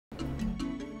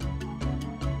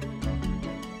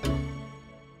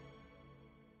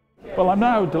Well, I'm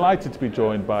now delighted to be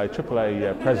joined by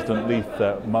AAA President Leith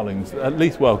Mullings.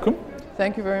 Leith, welcome.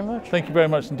 Thank you very much. Thank you very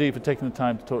much indeed for taking the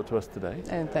time to talk to us today.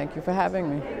 And thank you for having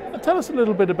me. Tell us a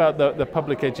little bit about the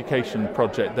public education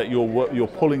project that you're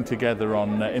pulling together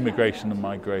on immigration and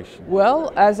migration.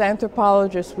 Well, as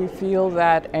anthropologists, we feel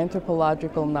that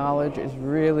anthropological knowledge is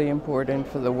really important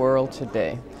for the world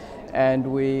today. And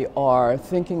we are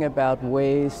thinking about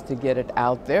ways to get it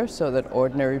out there so that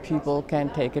ordinary people can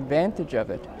take advantage of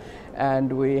it.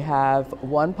 And we have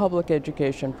one public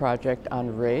education project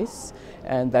on race,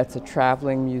 and that's a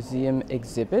traveling museum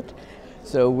exhibit.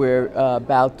 So we're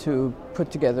about to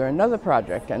put together another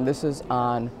project, and this is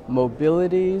on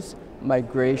mobilities,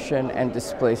 migration, and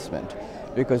displacement,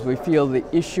 because we feel the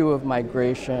issue of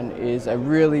migration is a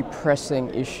really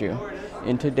pressing issue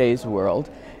in today's world.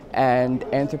 And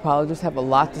anthropologists have a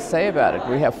lot to say about it.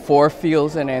 We have 4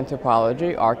 fields in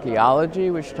anthropology: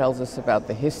 archaeology, which tells us about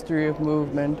the history of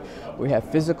movement. We have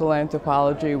physical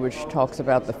anthropology, which talks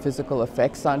about the physical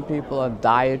effects on people of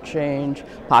diet change,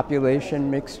 population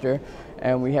mixture.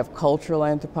 And we have cultural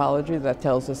anthropology that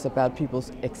tells us about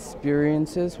people's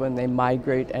experiences when they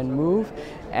migrate and move.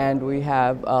 And we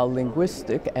have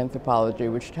linguistic anthropology,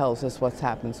 which tells us what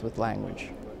happens with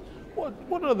language.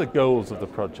 What are the goals of the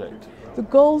project? The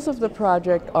goals of the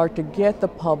project are to get the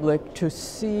public to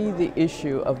see the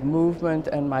issue of movement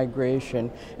and migration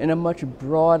in a much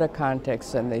broader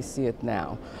context than they see it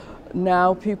now.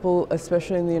 Now people,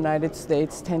 especially in the United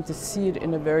States, tend to see it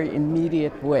in a very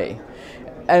immediate way.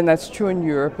 And that's true in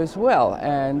Europe as well.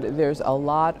 And there's a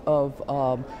lot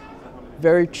of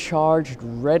very charged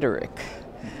rhetoric,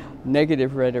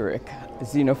 negative rhetoric,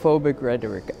 xenophobic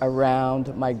rhetoric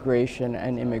around migration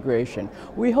and immigration.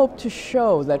 We hope to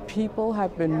show that people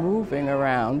have been moving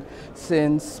around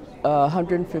since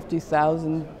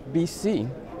 150,000 BC,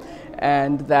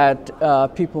 and that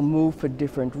people move for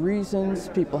different reasons.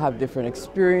 People have different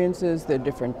experiences. There are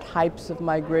different types of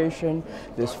migration.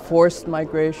 There's forced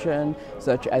migration,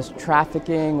 such as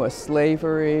trafficking or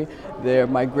slavery. There are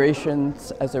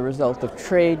migrations as a result of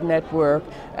trade network.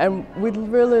 And we'd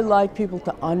really like people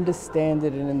to understand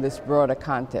it in this broader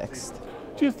context.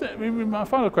 Do you think, my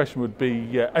final question would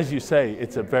be, as you say,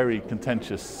 it's a very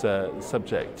contentious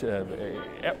subject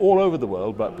all over the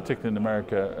world, but particularly in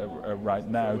America right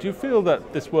now. Do you feel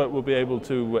that this work will be able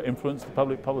to influence the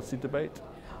public policy debate?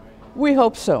 We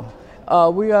hope so.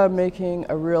 We are making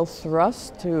a real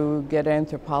thrust to get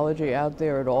anthropology out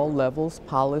there at all levels: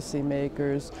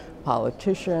 policymakers,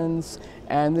 politicians,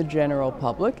 and the general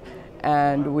public.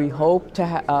 And we hope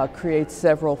to create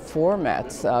several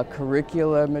formats: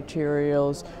 curricular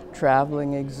materials,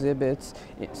 traveling exhibits,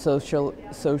 social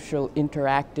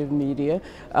interactive media,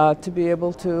 to be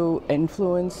able to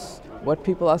influence what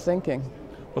people are thinking.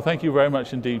 Well, thank you very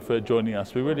much indeed for joining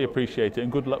us. We really appreciate it,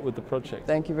 and good luck with the project.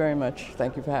 Thank you very much.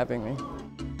 Thank you for having me.